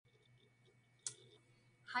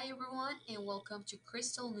Hi, everyone, and welcome to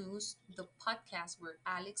Crystal News, the podcast where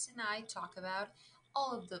Alex and I talk about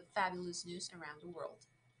all of the fabulous news around the world.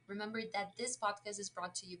 Remember that this podcast is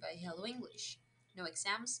brought to you by Hello English. No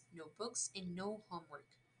exams, no books, and no homework.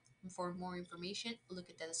 And for more information, look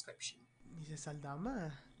at the description. Mrs.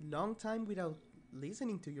 Aldama, long time without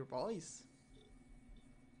listening to your voice.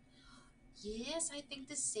 Yes, I think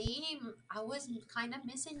the same. I was kind of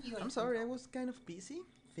missing you, I'm sorry, I Alejandro. was kind of busy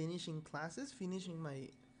finishing classes, finishing my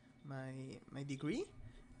degree.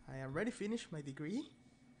 I already finished my degree.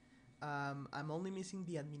 I'm only missing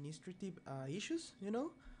the administrative issues,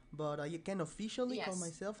 but I can officially call Yes.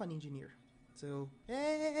 myself an engineer. So,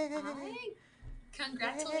 hey, I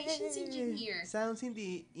Congratulations, hey, engineer. sounds in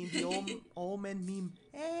the old man meme.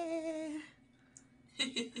 Hey,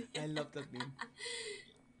 I love that meme.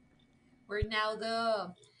 We're now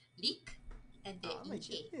the leak and the Ah, my Inge.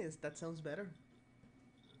 goodness, that sounds better.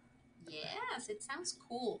 Yes, it sounds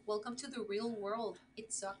cool. Welcome to the real world.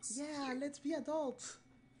 It sucks Yeah, here. let's be adults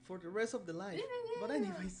for the rest of the life. But Woo!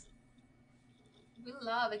 anyways, We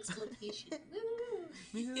love exploitation. Woo!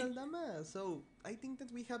 Mrs. Aldama, so I think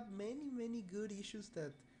that we have many good issues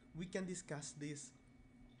that we can discuss this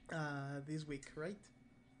week, right?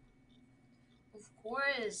 Of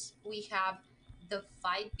course, we have the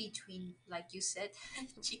fight between, like you said,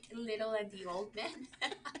 Chicken Little and the old man.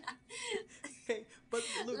 Hey, but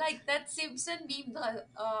look, Like that Simpson meme, the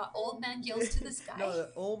old man yells to the no, sky.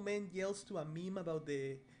 the old man yells to a meme about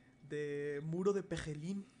the muro de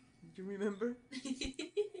Pejelin. You remember?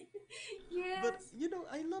 But Yes.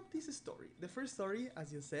 I love this story. The first story,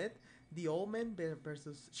 as you said, the old man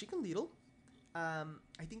versus Chicken Little.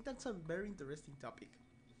 I think that's a very interesting topic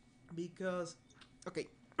because, okay,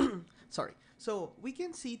 sorry. So we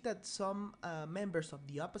can see that some members of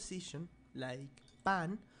the opposition, like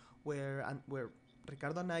PAN, where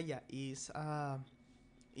Ricardo Anaya is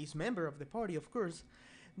member of the party, of course,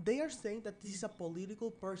 they are saying that this is a political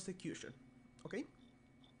persecution. Okay,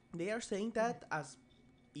 they are saying that, as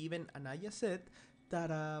even Anaya said,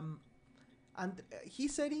 that and he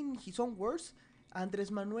said in his own words,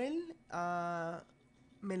 Andrés Manuel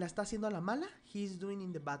me la está haciendo a la mala. He's doing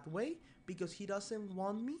in the bad way because he doesn't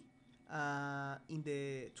want me in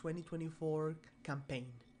the 2024 campaign.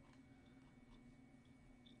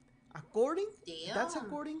 According, that's Damn.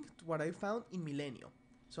 according to what I found in Milenio.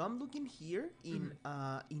 So I'm looking here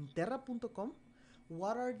Mhm. in terra.com.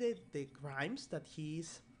 What are the crimes that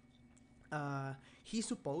he's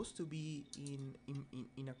supposed to be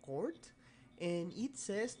in a court, and it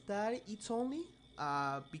says that it's only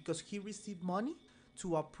because he received money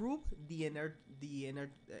to approve the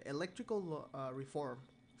electrical reform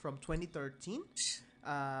from 2013.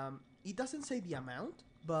 It doesn't say the amount,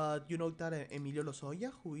 but you know that Emilio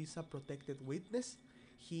Lozoya, who is a protected witness,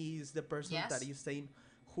 he is the person that Yes. is saying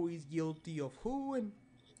who is guilty of who, and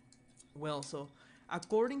well, so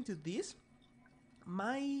according to this,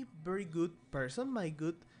 my very good person, my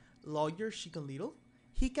good lawyer, Chicken Little,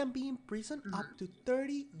 he can be in prison up Mhm. to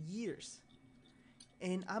 30 years.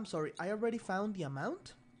 And I'm sorry, I already found the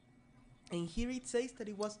amount. And here it says that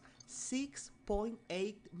it was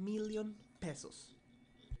 6.8 million pesos.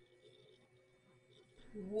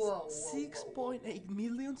 Whoa, whoa, whoa, whoa, 6.8 whoa.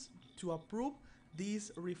 millions to approve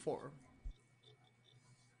this reform.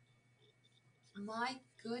 My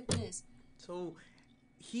goodness. So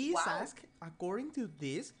he is Wow. asked, according to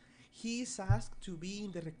this, he is asked to be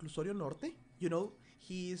in the Reclusorio Norte.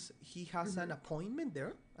 He has an Mhm. appointment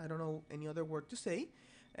there. I don't know any other word to say.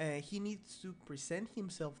 He needs to present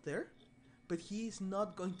himself there, but he is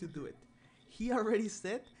not going to do it. He already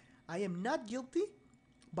said, "I am not guilty,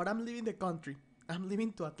 but I'm leaving the country. I'm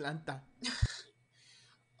leaving to Atlanta."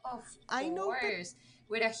 Of I know that course.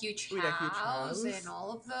 With a huge with a huge house and house,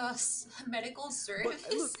 all of the medical but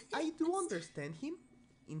services. look, I do understand him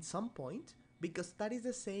in some point because that is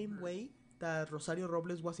the same Mhm. way that Rosario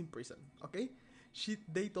Robles was in prison. Okay,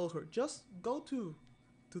 they told her just go to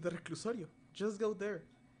the reclusorio, just go there,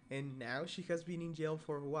 and now she has been in jail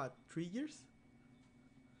for what 3 years.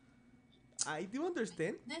 I do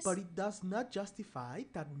understand, but Goodness. it does not justify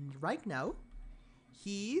that right now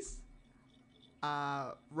he is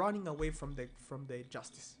running away from the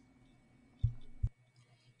justice.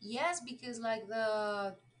 Yes, because like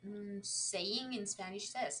the saying in Spanish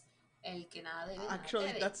says, el que nada debe, nada Actually,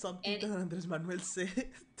 teme. that's something And that Andres Manuel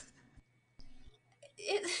said.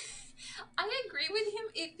 it, I agree with him.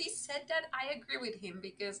 If he said that, I agree with him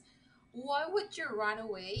because why would you run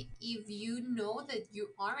away if you know that you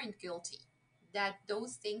aren't guilty? That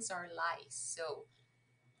those things are lies. So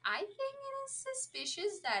I think it is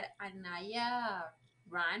suspicious that Anaya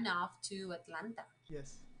ran off to Atlanta.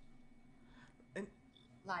 Yes, and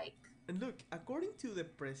Like, And look, according to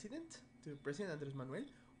President Andres Manuel,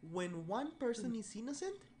 when one person is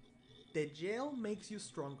innocent, the jail makes you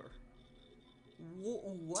stronger.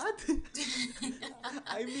 What?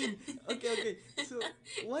 I mean, okay. So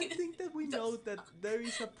one thing that we know that's that there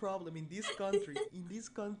is a problem in this country,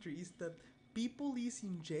 is that people is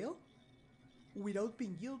in jail without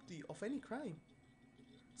being guilty of any crime.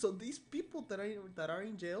 So these people that are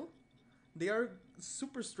in jail, they are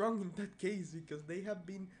super strong in that case because they have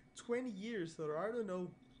been 20 years, or I don't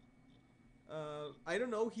know. I don't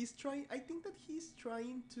know. He's trying. I think that he's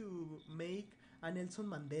trying to make a Nelson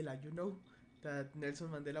Mandela. You know that Nelson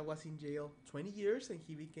Mandela was in jail 20 years and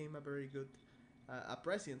he became a very good a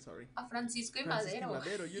president. Sorry, a Francisco y Francisco Madero.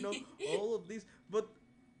 Madero. You know all of this, but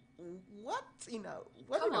what in a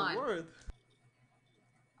what Come in a on. word?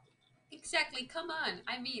 Exactly, come on.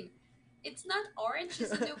 I mean, it's not Orange is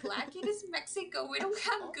the New Black, it is Mexico. We don't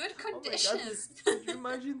have Oh, good oh my God! conditions. Could you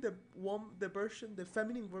imagine the version, the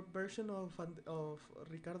feminine version of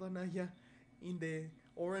Ricardo Anaya in the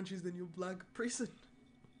Orange is the New Black prison?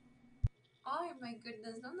 Oh my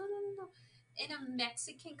goodness. No, no, no, no, no. In a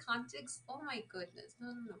Mexican context, oh my goodness. No,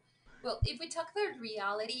 no, no. Well, if we talk about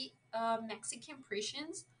reality, Mexican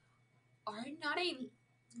prisons are not in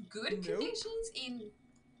good Nope. conditions. In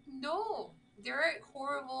no, they're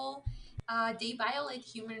horrible. They violate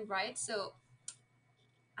human rights. So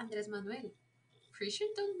Andres Manuel, prison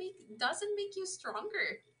doesn't make you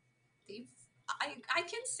stronger. They, I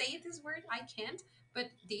can say this word. I can't, but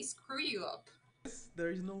they screw you up. Yes, there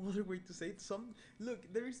is no other way to say it. Some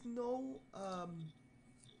look, there is no.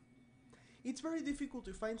 It's very difficult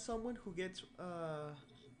to find someone who gets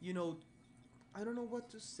you know, I don't know what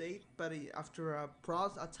to say, but after a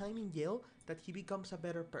time in jail, that he becomes a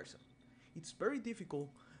better person. It's very difficult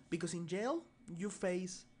because in jail you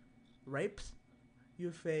face rapes,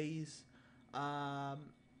 you face um,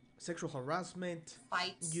 sexual harassment,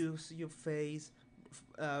 Fights, you face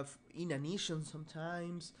inanition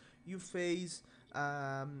sometimes, you face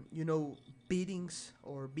beatings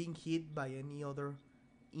or being hit by any other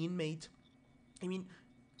inmate. I mean,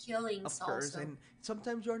 killings of course, also. and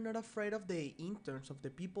sometimes you're not afraid of the interns, of the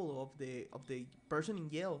people, of the person in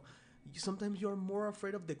jail. Sometimes you're more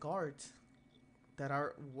afraid of the guards that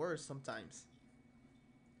are worse sometimes.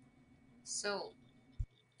 So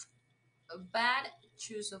a bad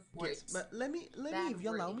choose of Yes, words, but let me, bad if you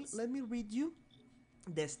allow me, wordings. let me read you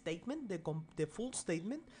the statement, the full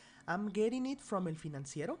statement. I'm getting it from El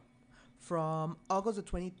Financiero from August the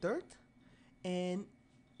 23rd, and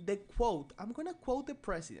the quote. I'm gonna quote the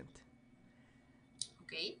president.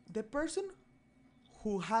 Okay. The person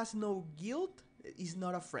who has no guilt is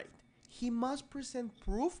not afraid. He must present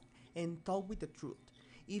proof and talk with the truth.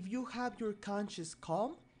 If you have your conscience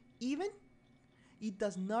calm, even it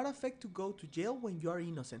does not affect to go to jail when you are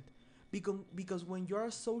innocent. Because when you are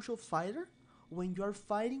a social fighter, when you are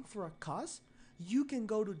fighting for a cause, you can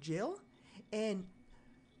go to jail and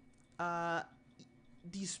uh,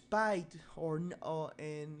 despite or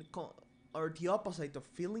the opposite of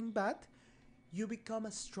feeling bad, you become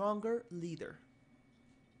a stronger leader.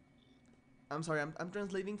 I'm sorry, I'm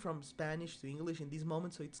translating from Spanish to English in this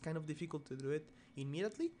moment, so it's kind of difficult to do it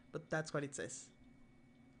immediately, but that's what it says.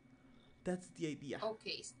 That's the idea.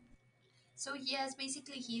 Okay. So yes,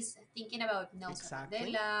 basically he's thinking about Nelson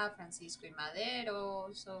Exactly. Mandela, Francisco y Madero.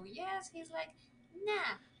 So yes, he's like,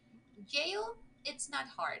 nah, jail. It's not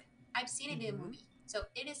hard. I've seen it in a Mm-hmm. movie, so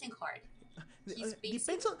it isn't hard. He's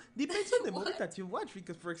Depends basically on the movie what? that you watch.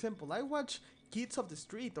 Because, for example, I watch Kids of the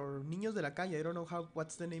Street or Niños de la Calle. I don't know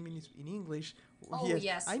what's the name in English. Oh Yes,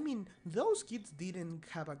 yes. I mean those kids didn't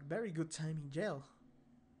have a very good time in jail.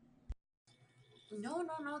 No,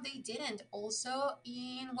 no, no, they didn't. Also,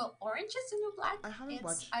 in well, Orange is the New Black, I haven't it's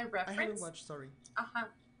watched. a I haven't reference. watched. Sorry. Uh huh.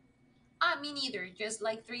 Ah, me neither. Just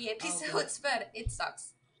like three Ah, okay. episodes, but it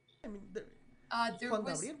sucks. I mean, There Juan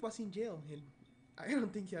was Gabriel was in jail, and I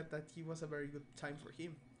don't think that he was a very good time for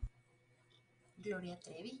him. Gloria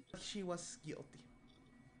Trevi. She was guilty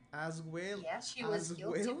as well Yes, she was as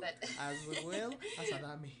guilty, well but as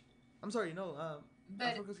Adame. I'm sorry, no, I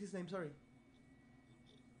but forgot his name. Sorry,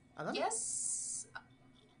 Adame. yes,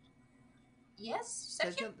 yes,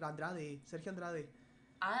 Sergio. Sergio Andrade.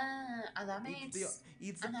 Ah, Adame, It's the it's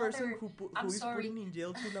it's the person another. I'm who is sorry. putting in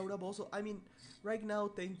jail to Laura Bozo. I mean, right now,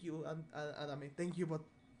 thank you, Adame, thank you, but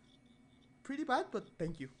pretty bad, but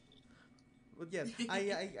thank you. But yes,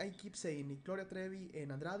 I keep saying it. Gloria Trevi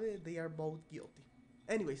and Andrade, they are both guilty.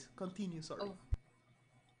 Anyways, continue. Sorry. Oh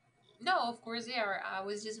no, of course they are. I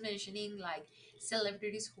was just mentioning like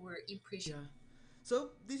celebrities who were in prison. Yeah.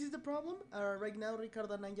 So this is the problem. Right now,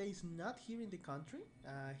 Ricardo Anaya is not here in the country.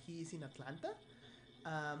 He is in Atlanta.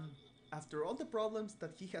 um, after all the problems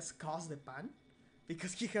that he has caused the pan,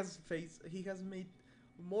 because he has made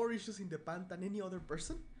more issues in the pan than any other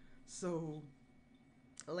person. So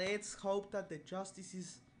let's hope that the justice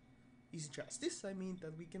is justice. I mean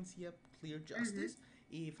that we can see a clear Mm-hmm. justice.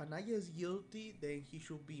 If Anaya is guilty, then he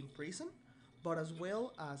should be in prison. But as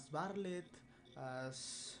well as Barlet,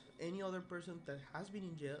 as any other person that has been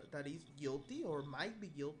in jail that is guilty or might be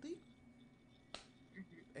guilty,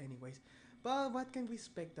 anyways. But what can we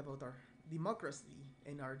expect about our democracy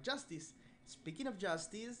and our justice? Speaking of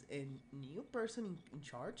justice and new person in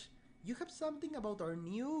charge, you have something about our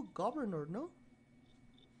new governor, no?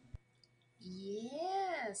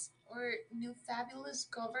 Yes, or new fabulous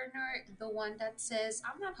governor, the one that says,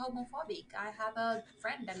 I'm not homophobic. I have a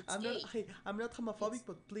friend that it's I'm not. gay. Hey, I'm not homophobic, Yes.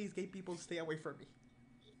 but please, gay people, stay away from me.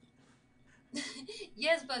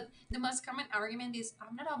 Yes, but the most common argument is,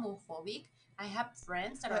 I'm not homophobic. I have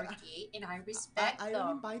friends that Uh, are gay and I I respect don't them.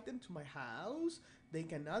 invite them to my house. They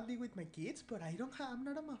cannot be with my kids, but I don't. I'm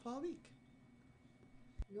not homophobic.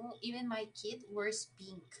 No, even my kid wears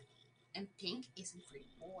pink. And pink isn't for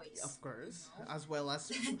boys, Of course, you as well know?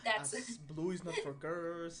 That's as blue is not for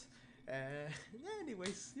girls. Uh,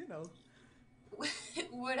 anyways,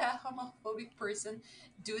 would a homophobic person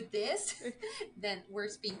do this? Then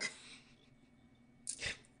where's pink?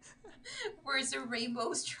 Where's the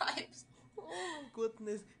rainbow stripes? Oh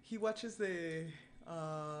goodness, he watches the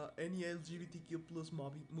any LGBTQ plus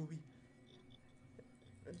movie.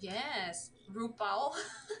 Yes, RuPaul.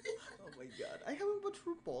 Oh my god, I haven't watched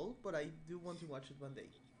RuPaul, but I do want to watch it one day.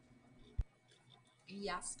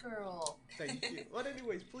 Yes, girl. Thank you. But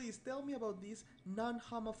anyways, please tell me about this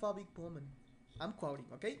non-homophobic woman. I'm quoting,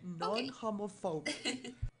 okay? Okay.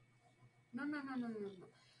 Non-homophobic. No, no, no, no, no,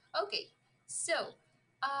 no. Okay, so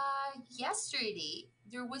yesterday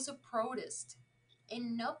there was a protest,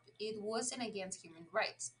 and nope, it wasn't against human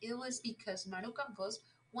rights. It was because Maru Campos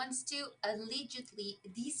wants to allegedly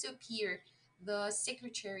disappear the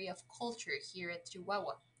Secretary of Culture here at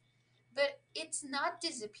Chihuahua. But it's not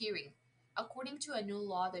disappearing. According to a new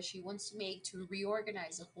law that she wants to make to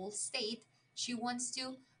reorganize the whole state, she wants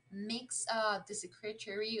to mix the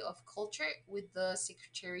Secretary of Culture with the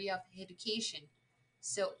Secretary of Education.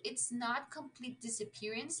 So it's not complete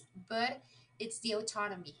disappearance, but it's the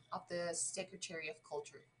autonomy of the Secretary of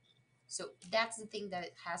Culture. So that's the thing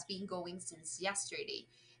that has been going since yesterday.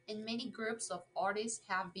 And many groups of artists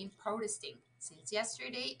have been protesting since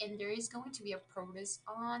yesterday, and there is going to be a protest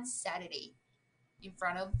on Saturday in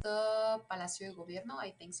front of the Palacio de Gobierno,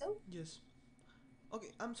 I think so. Yes. Okay,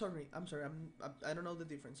 I'm sorry. I'm sorry. I don't know the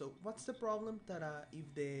difference. So, what's the problem that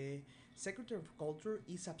if the Secretary of Culture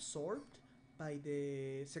is absorbed by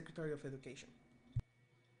the Secretary of Education?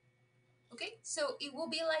 Okay, so it will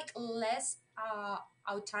be like less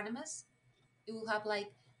autonomous. It will have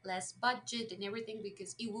like less budget and everything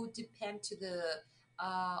because it will depend to the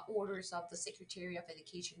orders of the Secretary of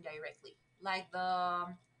Education directly. Like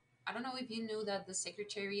I don't know if you knew that the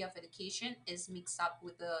Secretary of Education is mixed up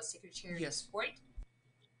with the Secretary of Yes. Sport.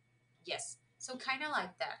 Yes, so kind of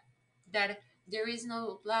like that. That there is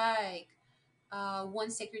no like one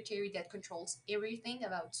secretary that controls everything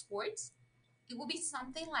about sports. It will be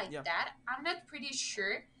something like Yeah. that. I'm not pretty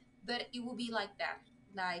sure, but it will be like that.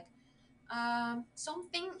 Like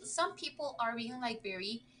some people are being like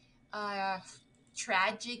very uh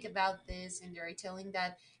tragic about this, and they're telling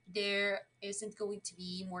that there isn't going to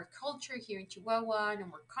be more culture here in Chihuahua, no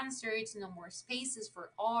more concerts, no more spaces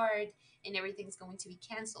for art, and everything's going to be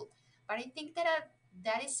canceled. But I think that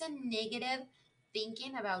that is a negative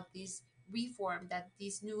thinking about this reform, that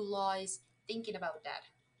this new law is thinking about that.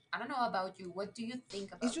 I don't know about you. What do you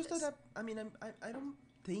think It's about just that this? I mean I don't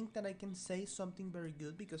think that I can say something very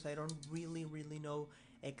good because I don't really know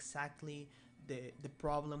exactly the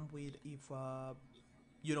problem with if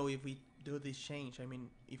if we do this change. I mean,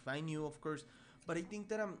 if I knew, of course, but I think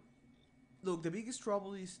that look, the biggest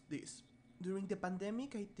trouble is this. During the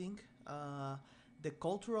pandemic, I think the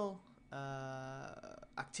cultural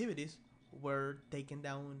activities were taken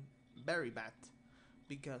down very bad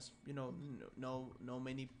because no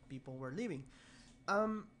many people were living.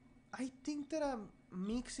 Um, I think that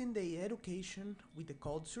mixing the education with the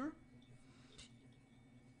culture.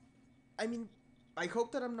 I mean, I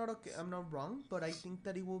hope that I'm not okay, I'm not wrong, but I think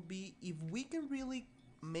that it will be if we can really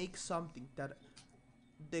make something that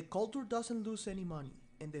the culture doesn't lose any money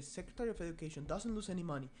and the Secretary of Education doesn't lose any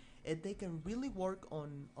money, and they can really work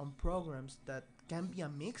on programs that can be a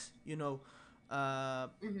mix. Uh,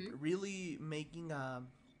 Mm-hmm. really making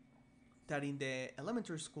that in the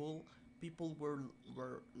elementary school people were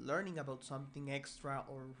learning about something extra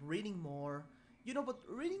or reading more But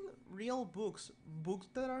reading real books, books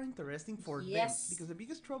that are interesting for them, Yes. because the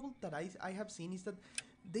biggest trouble that I have seen is that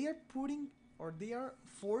they are putting or they are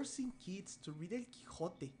forcing kids to read El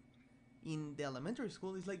Quixote in the elementary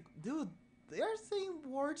school. It's like, dude, they are saying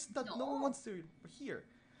words that no one No. wants to hear.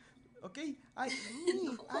 Okay, No. I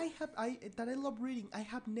love reading. I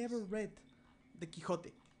have never read the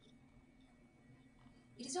Quixote.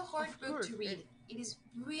 It is a hard Of book course, to and read. It is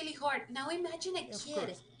really hard. Now imagine a of kid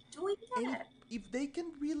course, doing and that. if they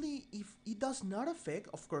can really, if it does not affect,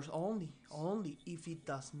 of course, only if it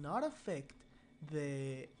does not affect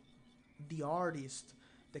the the artist,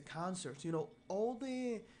 the concerts, all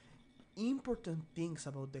the important things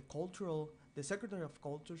about the Secretary of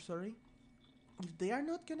Culture, sorry, if they are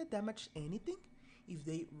not gonna damage anything, if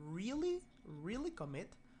they really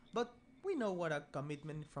commit, but we know what a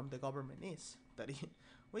commitment from the government is, that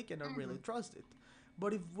we cannot Hmm. really trust it.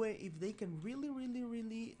 But if they can really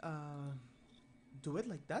do it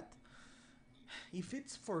like that, if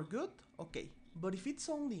it's for good, okay. But if it's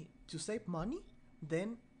only to save money,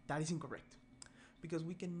 then that is incorrect, because Yes.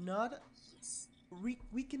 we cannot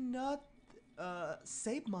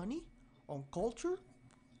save money on culture,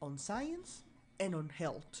 on science, and on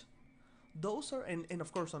health. Those are and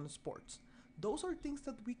of course on sports. Those are things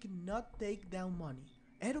that we cannot take down money.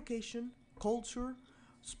 Education, culture,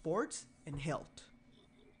 sports, and health.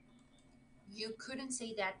 You couldn't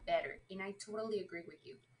say that better, and I totally agree with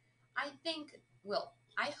you. I think, well,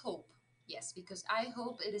 I hope, yes, because I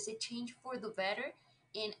hope it is a change for the better.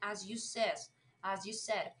 And as you said,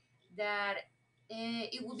 that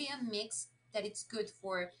it will be a mix that it's good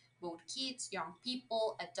for both kids, young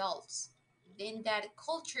people, adults. Then that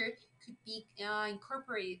culture could be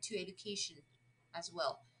incorporated to education as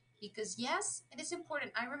well. Because yes, it is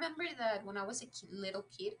important. I remember that when I was a little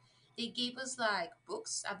kid, they gave us like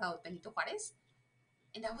books about Benito Juarez,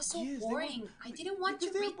 and that was so Yes, they was boring. I didn't want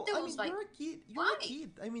because to they are. read I those. mean, Like, you're a kid. You're a why?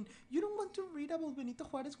 kid. I mean, you don't want to read about Benito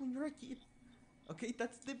Juarez when you're a kid. Okay,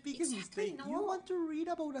 that's the biggest Exactly, mistake. You no. want to read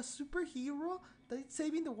about a superhero that is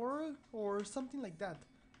saving the world or something like that.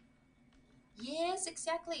 Yes,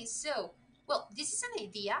 exactly. So, well, this is an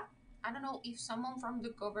idea. I don't know if someone from the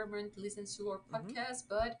government listens to our Mm-hmm. podcast,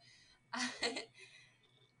 but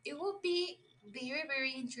it will be very,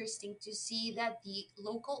 very interesting to see that the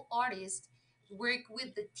local artists work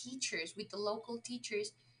with the teachers, with the local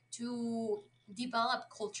teachers to develop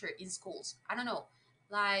culture in schools. I don't know,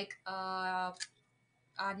 like a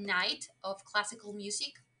night of classical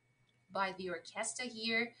music by the orchestra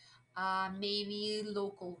here. Maybe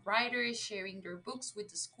local writers sharing their books with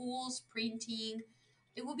the schools, printing.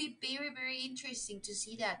 It will be very, very interesting to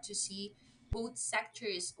see that, to see both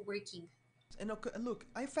sectors working. And okay, look,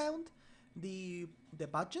 I found the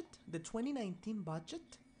budget, the 2019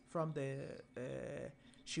 budget from the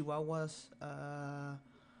Chihuahua's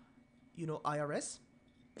IRS,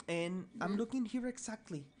 and I'm Hmm. looking here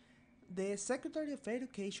exactly. The Secretary of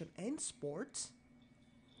Education and Sports,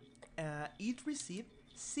 it received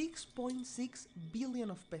 6.6 billion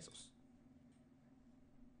of pesos.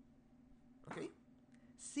 Okay,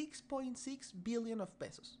 6.6 billion of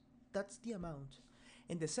pesos. That's the amount.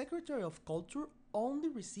 And the Secretary of Culture only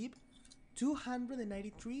received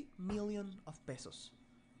 293 million of pesos.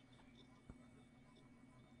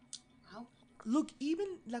 Wow. Look,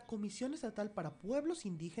 even la Comisión Estatal para Pueblos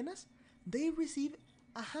Indígenas, they receive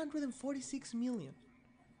 146 million.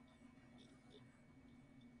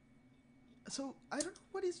 So I don't know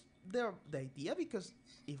what is the idea, because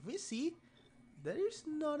if we see, there is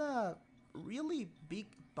not a really big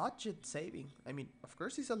budget saving. I mean, of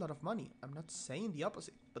course, it's a lot of money. I'm not saying the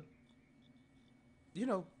opposite, but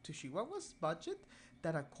to Chihuahua's budget,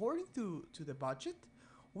 that according to the budget,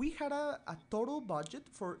 we had a total budget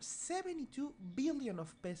for 72 billion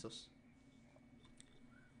of pesos.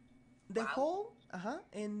 The Wow. whole,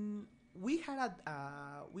 and we had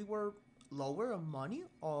we were lower on money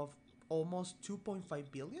of almost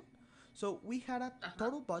 2.5 billion. So we had a Uh huh.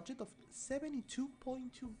 total budget of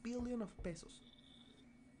 72.2 billion of pesos.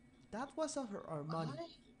 That was our money. Why?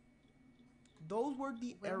 Those were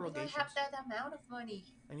the When would I have erogations. that amount of money?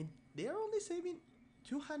 I mean, they are only saving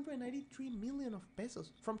 293 million of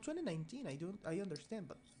pesos from 2019. I understand,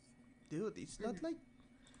 but dude, it's not Mhm. like,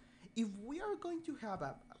 if we are going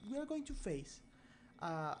to face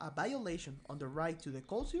a violation on the right to the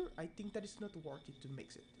culture. I think that it's not worth it to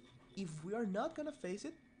mix it. If we are not gonna face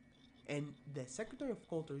it, and the Secretary of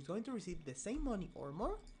Culture is going to receive the same money or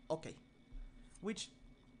more, okay, which,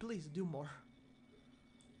 please do more.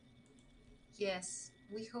 Yes,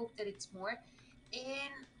 we hope that it's more.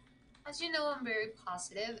 And as you know, I'm very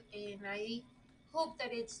positive, and I hope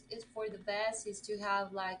that it's for the best. Is to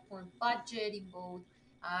have like more budget in both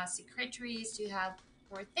secretaries, to have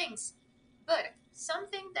more things. But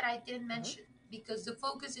something that I didn't Uh-huh. mention, because the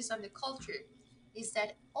focus is on the culture, is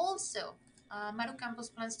that also Maru Campos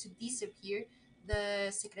plans to disappear the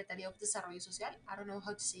Secretaría of Desarrollo Social. I don't know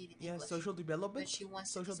how to say it in Yeah, English, social but development. she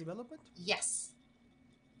wants to Social development. yes,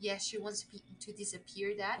 yes, she wants to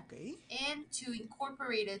disappear that Okay. and to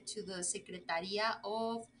incorporate it to the Secretaría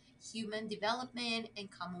of Human Development and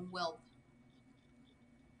Commonwealth.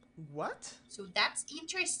 What? So that's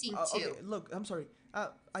interesting Okay, too. look, I'm sorry.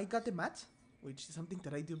 I got the math, which is something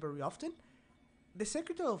that I do very often. The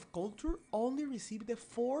Secretary of Culture only received the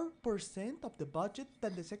 4% of the budget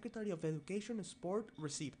that the Secretary of Education and Sport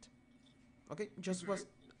received. Okay, just was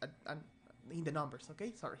Hmm. in the numbers.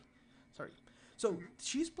 Okay, sorry. So Hmm.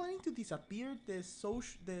 she's planning to disappear the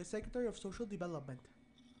Secretary of Social Development.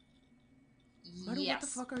 Maru, what the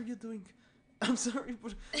Yes, fuck are you doing? I'm sorry,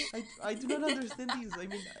 but I do not understand this. I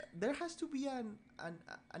mean, there has to be an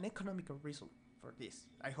economical reason for this.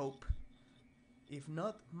 I hope. If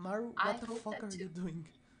not, Maru, I what the hope fuck that are too. you doing?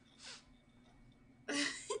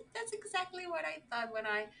 That's exactly what I thought when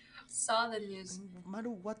I saw the I news. mean,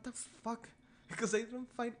 Maru, what the fuck? Because I don't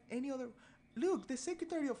find any other. Look, the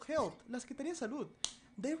Secretary of Health, la Secretaría de Salud,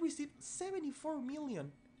 they received 74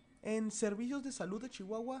 million. And Servicios de Salud de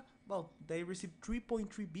Chihuahua, well, they received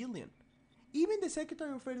 3.3 billion. Even the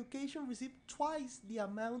Secretary of Education received twice the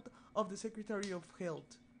amount of the Secretary of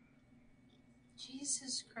Health.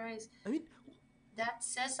 Jesus Christ, I mean, that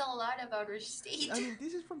says a lot about our state.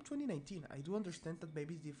 this is from 2019. I do understand that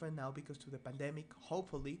maybe it's different now because to the pandemic,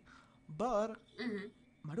 hopefully, but Hmm.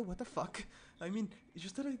 Maru, what the fuck? I mean, it's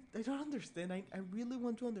just that I don't understand. I really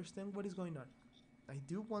want to understand what is going on. I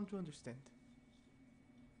do want to understand.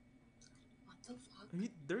 What the fuck? I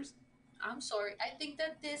mean, there's. I'm sorry. I think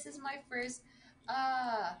that this is my first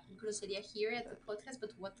groseria here at the podcast,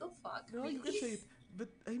 but what the fuck? No, you can Really? say it. But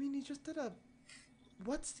I mean, it's just that.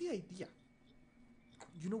 What's the idea?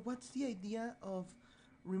 What's the idea of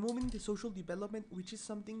removing the social development, which is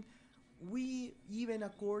something we, even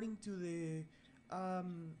according to the.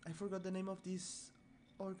 I forgot the name of this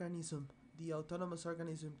organism, the autonomous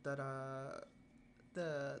organism that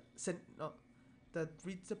no, that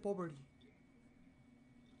reads the poverty.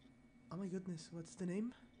 Oh my goodness, what's the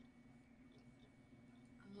name?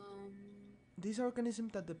 Um, This organism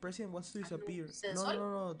that the president wants to I don't know. disappear. No, no, Sensol?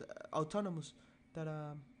 no, no. Autonomous. That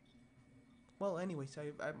Well, anyways,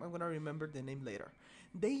 I'm gonna remember the name later.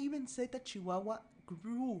 They even said that Chihuahua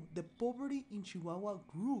grew. The poverty in Chihuahua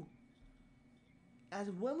grew as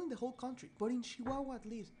well in the whole country, but in Chihuahua at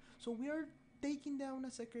least. So we are taking down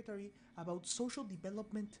a secretary about social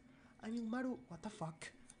development. I mean, Maru, what the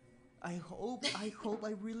fuck? I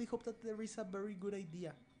really hope that there is a very good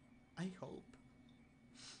idea. I hope.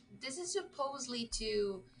 This is supposedly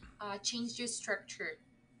to change the structure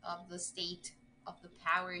of the state, of the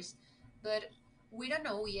powers, but we don't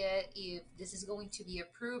know yet if this is going to be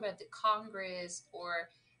approved at the Congress or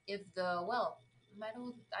if the, well,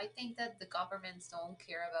 I think that the governments don't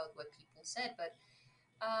care about what people said, but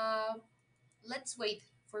uh, let's wait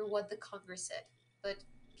for what the Congress said. But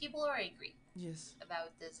people are angry Yes.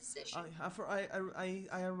 about this decision.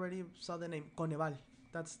 I already saw the name Coneval.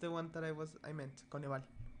 That's the one that I meant Coneval.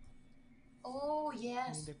 Oh, I mean,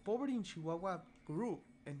 yes. the poverty in Chihuahua grew,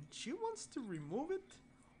 and she wants to remove it.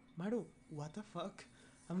 Maru, what the fuck?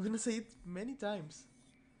 I'm gonna say it many times.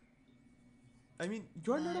 I mean,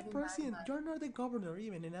 you're not a Maru, Maru, president, Maru. you're not the governor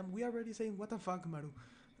even, and we already saying what the fuck, Maru.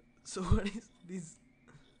 So what is this?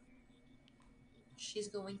 She's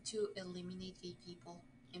going to eliminate gay people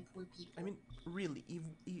and poor I people. mean, really,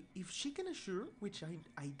 if she can assure, which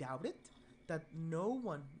I doubt it, that no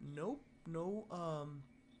one, no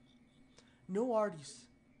no artists,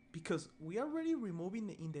 because we are already removing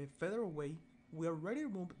in the federal way. We already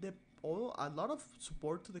removed a lot of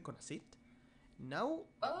support to the CONACYT. Now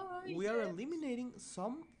Oh, we are yes. eliminating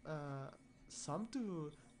some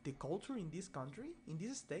to the culture in this country, in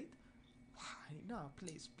this state. Why? No,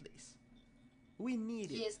 please, please. We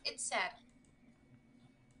need it. Yes, it's sad.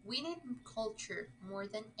 We need culture more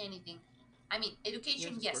than anything. I mean, Yes,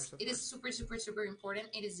 education, of yes, course, of it is course. super, super, super important.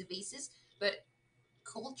 It is the basis. But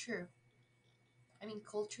culture, I mean,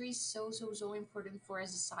 culture is so, so, so important for a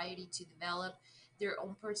society to develop their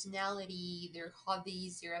own personality, their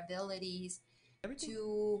hobbies, their abilities, Everything.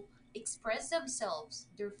 to express themselves,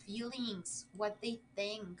 their feelings, what they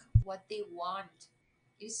think, what they want.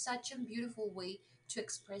 It is such a beautiful way to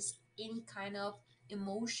express any kind of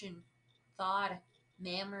emotion, thought,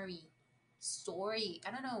 memory, story.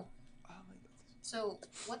 I don't know. Oh my goodness. So,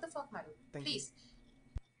 what the fuck, Maru? Thank you. Please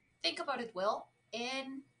think about it well.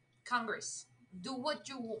 And Congress, do what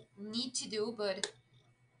you need to do, but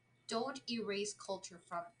don't erase culture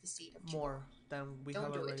from the state of Chihuahua. More than we have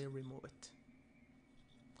Don't do it. already removed it.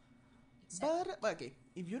 Exactly. But okay,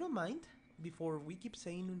 if you don't mind, before we keep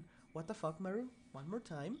saying what the fuck, Maru, one more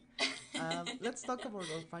time, let's talk about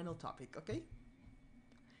our final topic, okay?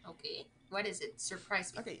 Okay. What is it?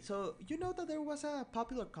 Surprise me. Okay, so you know that there was a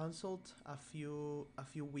popular consult a few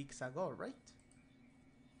weeks ago, right?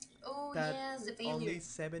 Oh, That yes, the only failure.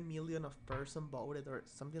 7 million of person voted or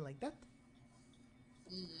something like that.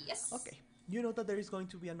 Yes. Okay, you know that there is going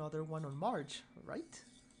to be another one on March, right?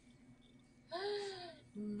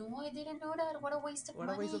 No, I didn't know that. What a waste of What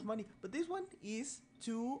a waste of money. money! But this one is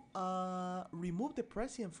to remove the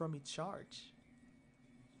president from its charge.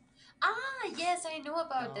 Ah, yes, I know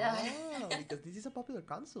about that. Oh, because this is a popular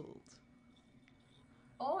consult.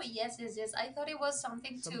 Oh, yes, yes, yes. I thought it was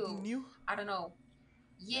something Something to, new? I don't know.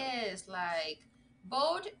 No. Yes, like,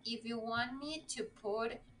 vote if you want me to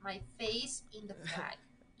put my face in the flag.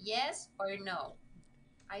 Yes or no?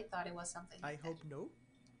 I thought it was something I like that. hope no.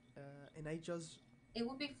 And I just It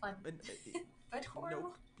would be fun, and, but nope,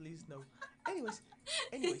 horrible. please no. Anyways,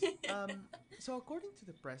 anyways, so according to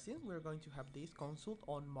the president, we're going to have this consult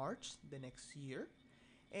on March the next year,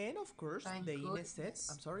 and of course, Thank the INE said,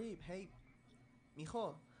 "I'm goodness. sorry, hey,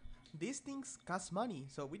 mijo, these things cost money,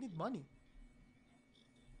 so we need money,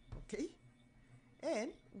 okay?"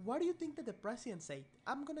 And what do you think that the president said?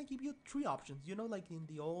 I'm gonna give you three options. You know, like in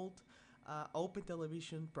the old open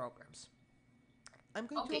television programs. I'm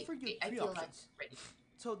going to Okay, offer you okay, I three feel like options. ready.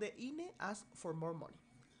 So the INE asked for more money.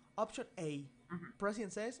 Option A, Mhm.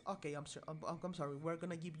 president says, "Okay, I'm sorry, we're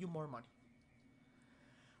gonna give you more money."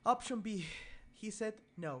 Option B, he said,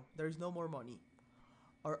 "No, there is no more money."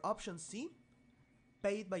 Or option C,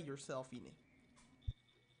 pay it by yourself, INE.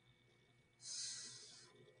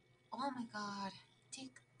 Oh my god.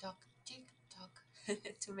 Tick tock, tick tock.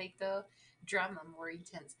 To make the drama more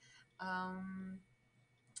intense. Um,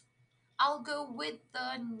 I'll go with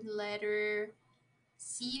the letter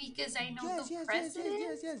C because I know the Yes, yes, yes, yes,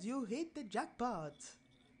 yes, president. yes. You hit the jackpot.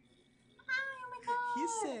 Oh my He god.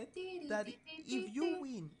 said Dee, dee, that dee, dee, if dee, you dee.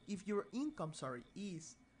 win, if your income, sorry,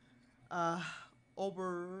 is uh,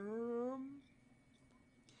 over,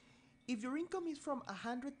 if your income is from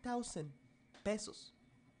 100,000 pesos,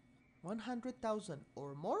 100,000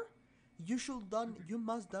 or more, you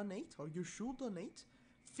must donate or you should donate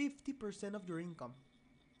 50% of your income.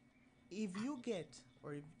 If you get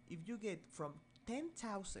if you get from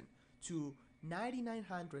 10,000 to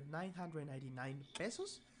 9,999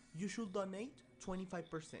 pesos, you should donate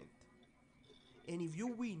 25%. And if you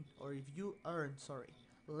win or if you earn, sorry,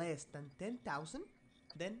 less than 10,000,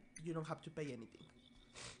 then you don't have to pay anything.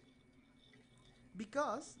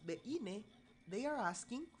 Because the INE, they are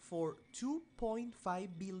asking for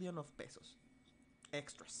 2.5 billion of pesos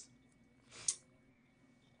extras.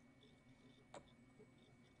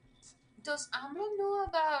 Does AMLO know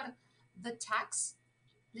about the tax?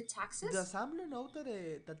 The Does taxes? AMLO know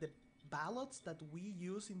that the ballots that we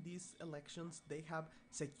use in these elections, they have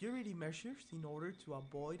security measures in order to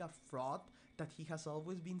avoid a fraud that he has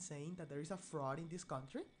always been saying that there is a fraud in this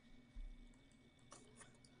country?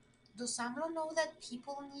 Does AMLO know that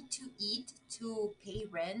people need to eat, to pay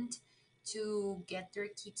rent, to get their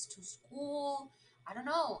kids to school? I don't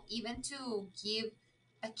know, even to give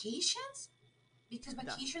vacations? Because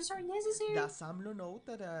Does vacations are necessary. Does AMLO know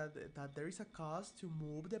that there is a cost to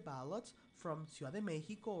move the ballots from Ciudad de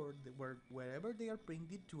Mexico or wherever they are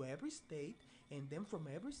printed to every state, and then from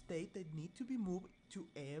every state they need to be moved to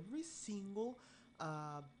every single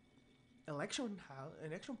uh, election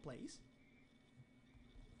place?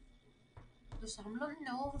 Does AMLO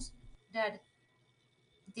knows that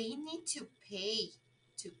they need to pay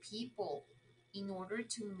to people in order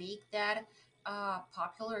to make that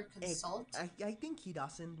popular consult? I think he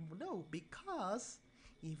doesn't know because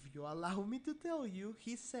if you allow me to tell you,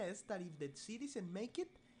 he says that if the citizen make it,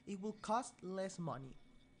 it will cost less money.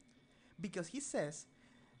 Because he says,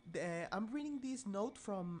 I'm reading this note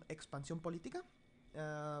from Expansión Política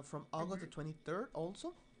from August the Hmm. 23rd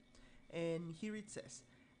also, and here it says,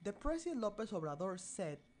 the President Lopez Obrador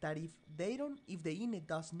said that if the INE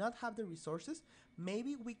does not have the resources,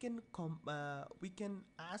 maybe we can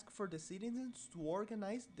ask for the citizens to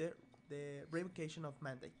organize the revocation of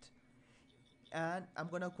mandate. And I'm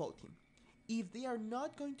gonna quote him: "If they are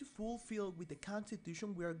not going to fulfill with the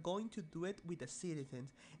Constitution, we are going to do it with the citizens.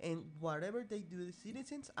 And whatever they do the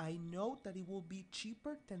citizens, I know that it will be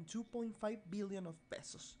cheaper than 2.5 billion of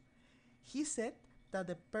pesos." He said that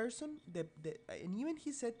and even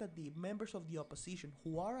he said that the members of the opposition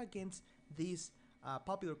who are against this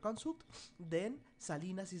popular consult, then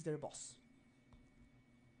Salinas is their boss.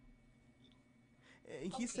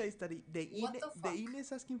 He Okay. says that What the the fuck? INE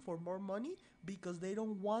is asking for more money because they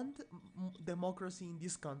don't want democracy in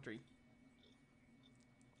this country.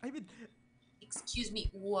 I mean, Excuse me,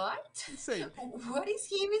 what? insane. What is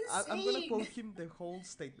he even I'm gonna saying? quote him the whole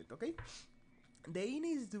statement, okay? The INE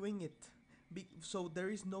is doing it, so there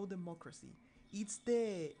is no democracy. It's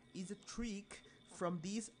a trick from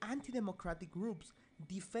these anti-democratic groups,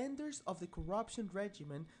 defenders of the corruption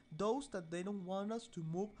regimen, those that they don't want us to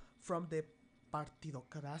move from the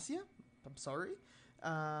partidocracia. I'm sorry,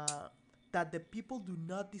 uh, that the people do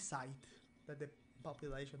not decide, that the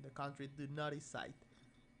population, the country, do not decide.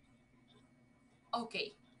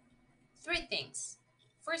 Okay, three things.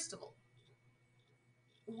 First of all,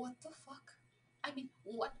 what the fuck? I mean,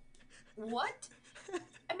 what? What?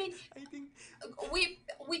 I mean, I think we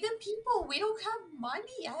the people, we don't have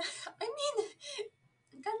money. I mean,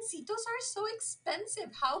 gancitos are so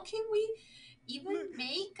expensive. How can we even look,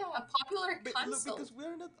 make a popular look, because consult?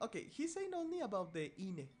 we're not okay. He's saying only about the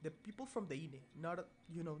INE, the people from the INE, not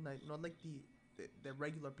not like the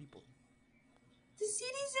regular people. The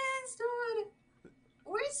citizens, dude.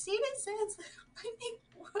 We're citizens. I mean,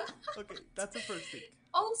 what? Okay, that's the first thing.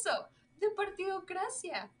 Also, the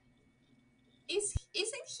partidocracia.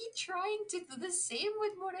 Isn't he trying to do the same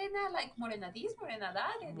with Morena, like Morena this, Morena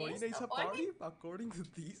that, and Morena is esto? a I mean, party according to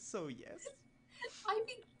this, so yes. I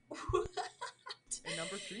mean, what? And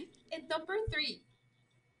number three, And number three,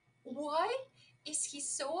 why is he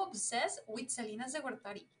so obsessed with Salinas de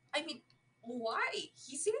Gortari? I mean, why?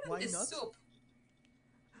 He's even in why the not? soup.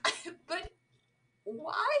 But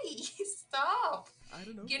why? Stop. I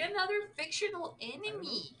don't know. Get another fictional I don't know.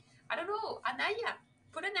 enemy. I don't know. Anaya.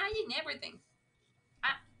 Put Anaya in everything.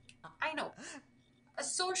 I, I know. A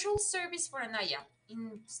social service for Anaya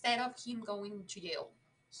instead of him going to jail.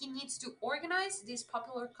 He needs to organize this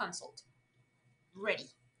popular consult. Ready.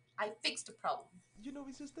 I fixed the problem.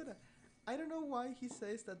 It's just that I don't know why he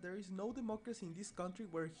says that there is no democracy in this country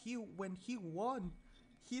where when he won,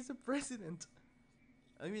 he's a president.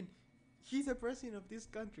 I mean, he's a president of this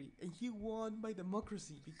country and he won by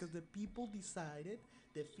democracy because the people decided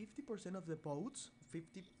that 50% of the votes,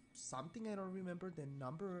 50 something, I don't remember the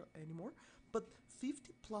number anymore, but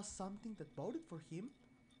 50 plus something that voted for him,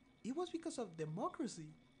 it was because of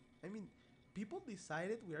democracy. I mean, people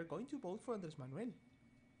decided we are going to vote for Andres Manuel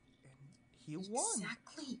and he won.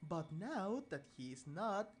 Exactly. But now that he is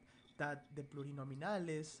not, that the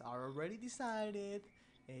plurinominales are already decided,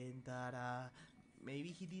 and that maybe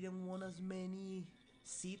he didn't want as many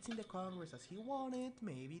seats in the Congress as he wanted,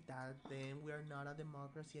 maybe that then we are not a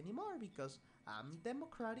democracy anymore because I'm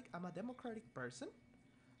democratic. I'm a democratic person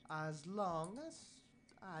as long as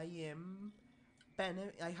I am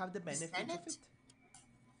I have the The benefits of it. Senate.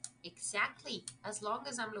 Exactly. As long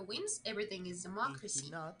as AMLO wins, everything is If he democracy.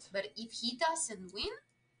 not, But if he doesn't win,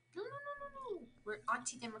 no, no, no, no, no. We're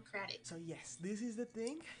anti democratic. so yes, this is the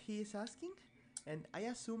thing he is asking, and I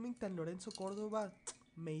assuming that Lorenzo Cordova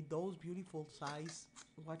made those beautiful sighs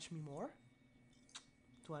watch me more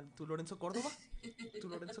to Lorenzo Cordova, to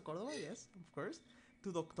Lorenzo Cordova, yes, of course,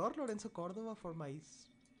 to Doctor Lorenzo Cordova for my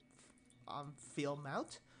film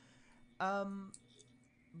out. Um,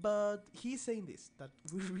 but he's saying this that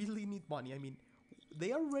we really need money. I mean,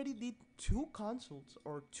 they already did two consults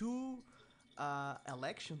or two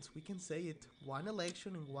elections. We can say it, one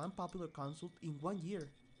election and one popular consult in 1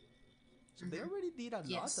 year. So they Mm-hmm. already did a lot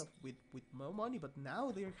Yes. of with more money, but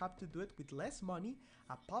now they have to do it with less money.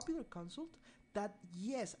 A popular consult that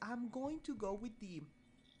yes, I'm going to go with the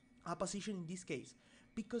opposition in this case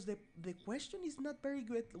because the question is not very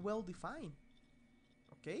good, well defined.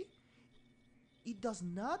 Okay, it does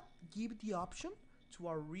not give the option to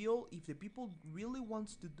a real, if the people really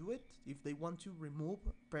wants to do it, if they want to remove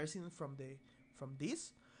president from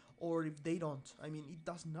this, or if they don't. I mean, it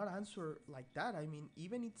does not answer like that. I mean,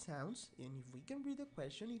 even it sounds, and if we can read the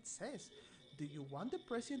question, it says, do you want the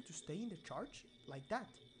president to stay in the charge, like that?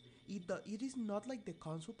 It is not like the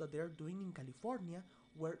consult that they are doing in California,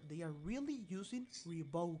 where they are really using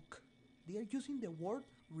revoke. They are using the word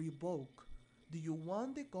revoke. Do you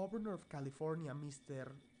want the governor of California,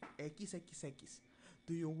 Mr. XXX,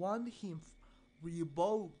 do you want him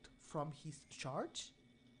revoked from his charge?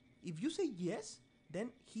 If you say yes,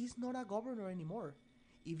 then he's not a governor anymore.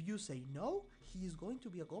 If you say no, he is going to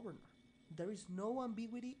be a governor. There is no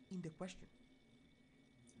ambiguity in the question.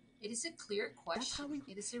 It is a clear That's question. how it.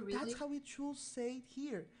 It is a That's really. how it should say it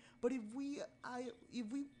here. But if we,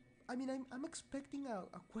 I mean, I'm expecting a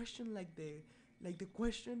question like the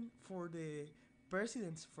question for the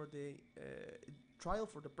presidents for the trial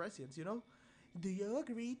for the presidents. Do you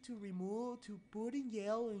agree to remove, to put in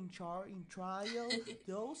jail, in trial,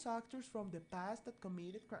 those actors from the past that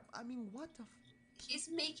committed crime? I mean, what the? He's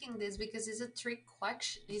making this because it's a trick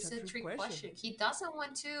question. It's a It's a trick trick question. question. He doesn't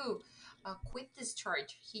want to quit this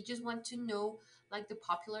charge. He just wants to know like the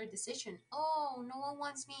popular decision. Oh, no one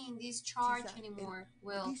wants me in this This, charge and anymore.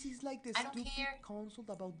 Well, this is like the I don't stupid care. consult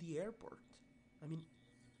about the airport. I mean,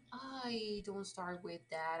 I don't start with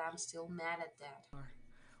that. I'm still mad at that.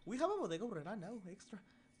 we have a bodega Urrera now, extra.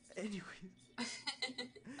 Anyways,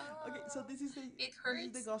 okay. So Oh, it this is the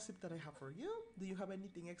hurts. gossip that I have for you. Do you have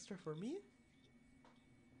anything extra for me?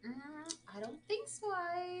 I don't think so.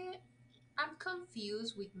 I'm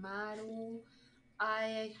confused with Maru.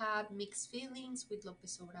 I have mixed feelings with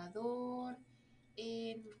Lopez Obrador,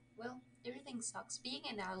 and well, everything sucks. Being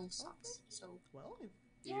an adult Okay. sucks. So Well,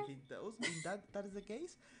 yeah. if it does, in that is the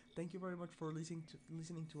case, thank you very much for listening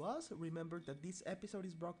to us. Remember that this episode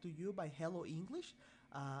is brought to you by Hello English,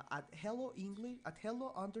 at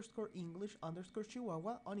hello underscore English underscore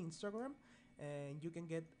Chihuahua on Instagram, and you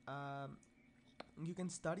can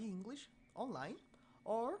study English online,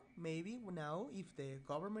 or maybe now if the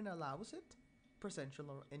government allows it, presential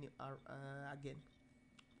or any again.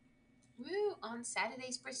 Woo! On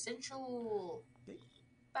Saturday's Presential. Okay.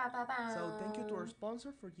 Ba ba ba. So thank you to our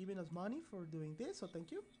sponsor for giving us money for doing this. So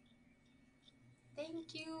thank you.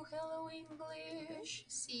 Thank you. Hello Okay. English.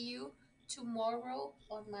 See you tomorrow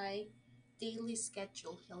on my daily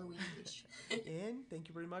schedule. Hello English. And thank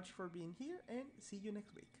you very much for being here and see you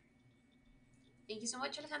next week. Thank you so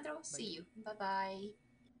much, Alejandro. Bye. See you. Bye bye.